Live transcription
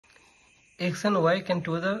X and Y can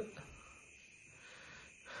together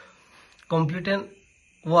complete an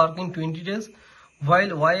work in 20 days,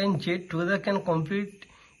 while Y and Z together can complete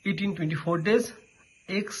it in 24 days.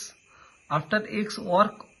 After X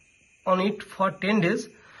work on it for 10 days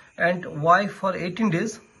and Y for 18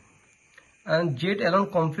 days, and Z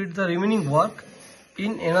alone complete the remaining work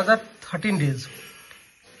in another 13 days.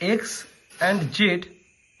 X and Z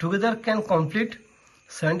together can complete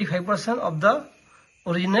 75% of the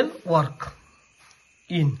original work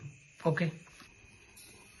in, okay.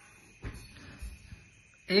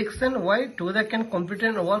 X and Y together can complete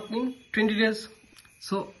an work in 20 days.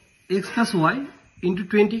 So X plus Y into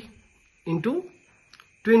 20 into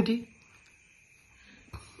 20.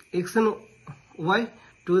 X and Y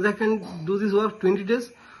together can do this work 20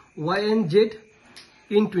 days. Y and Z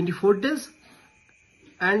in 24 days.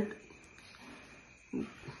 And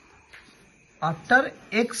after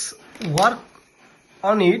X work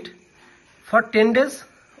on it for 10 days,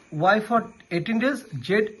 Y for 18 days,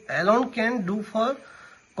 Z alone can do for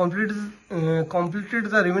completed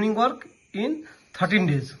the remaining work in 13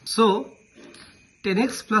 days. So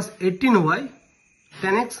 10x plus 18y,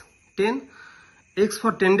 10x, 10, x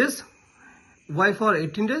for 10 days, y for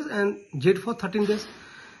 18 days and z for 13 days.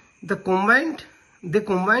 They combined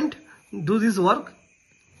do this work,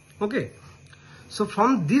 okay. So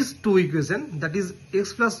from these two equations, that is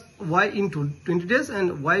x plus y into 20 days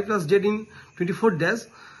and y plus z in 24 days,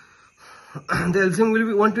 the LCM will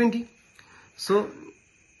be 120. So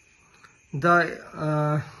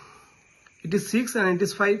it is 6 and it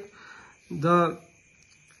is 5. The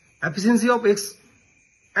efficiency of x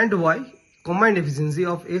and y, combined efficiency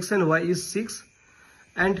of x and y is 6,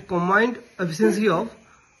 and combined efficiency of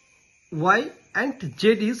y and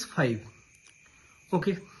z is 5,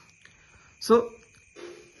 okay. So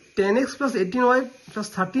 10x plus 18y plus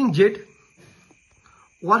 13z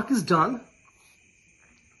work is done.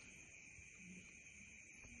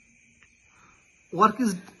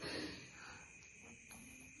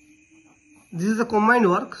 This is the combined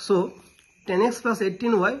work. So 10x plus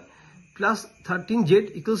 18y plus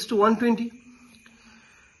 13z equals to 120.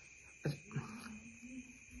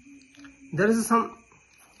 There is some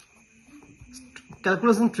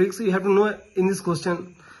calculation tricks you have to know in this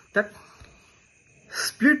question, that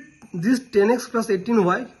split this 10x plus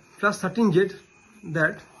 18y plus 13z,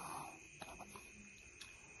 that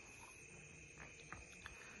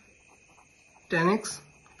 (10x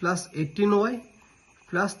plus 18y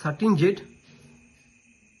plus 13z)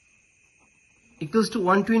 equals to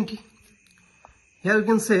 120. Here you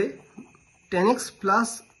can say 10x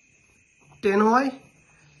plus 10y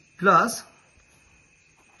plus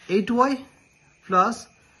 8y plus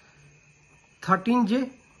 13j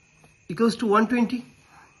equals to 120.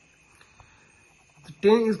 So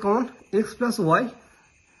 10 is common, x plus y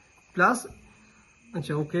plus,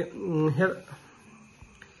 okay, here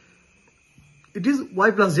it is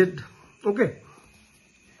y plus z, okay,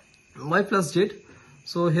 y plus z.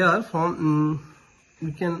 So here from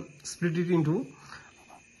we can split it into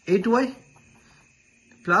 8y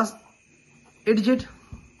plus 8z,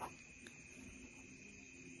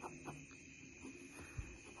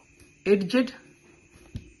 8z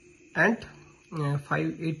and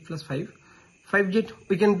 8 plus 5z.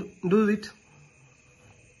 We can do it.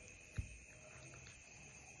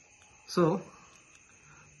 So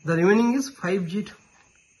the remaining is 5z.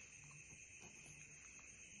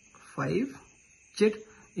 5z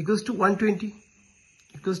equals to 120.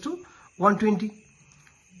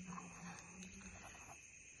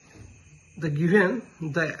 The given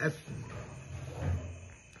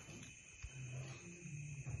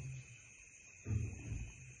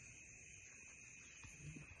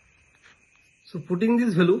so putting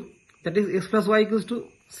this value, that is x plus y equals to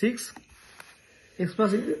 6, x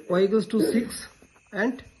plus y equals to 6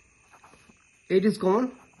 and 8 is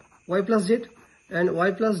common, y plus z, and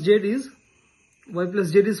y plus z is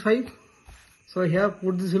 5. So here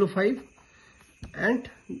put this value 5 and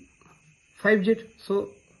 5z. So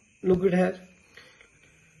look at here,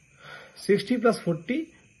 60 plus 40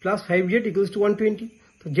 plus 5z equals to 120.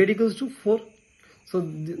 So z equals to 4. So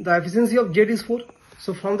the efficiency of z is 4.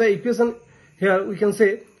 So from the equation here we can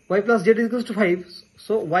say y plus z equals to 5.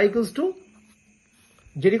 So y equals to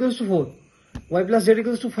z equals to 4. Y plus z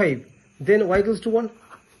equals to 5. Then y equals to 1.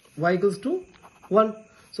 Y equals to 1.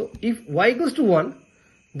 So if y equals to 1,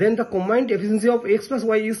 then the combined efficiency of x plus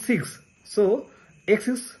y is 6. So x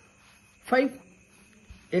is 5.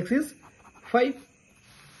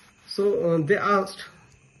 So they asked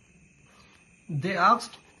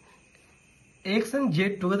x and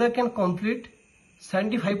z together can complete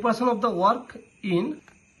 75% of the work in.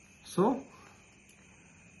 So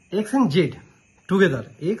x and z together,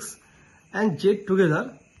 x and z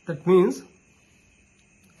together, that means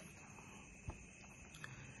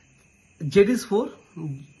z is 4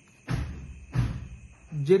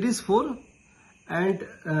 and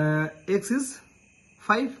x is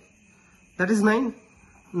 5, that is 9.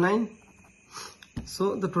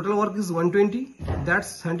 So the total work is 120,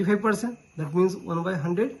 that's 75%, that means 1 by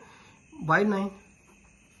 100 by 9.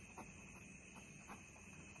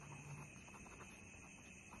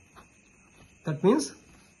 That means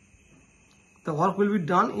the work will be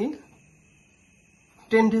done in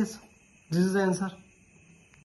 10 days. This is the answer.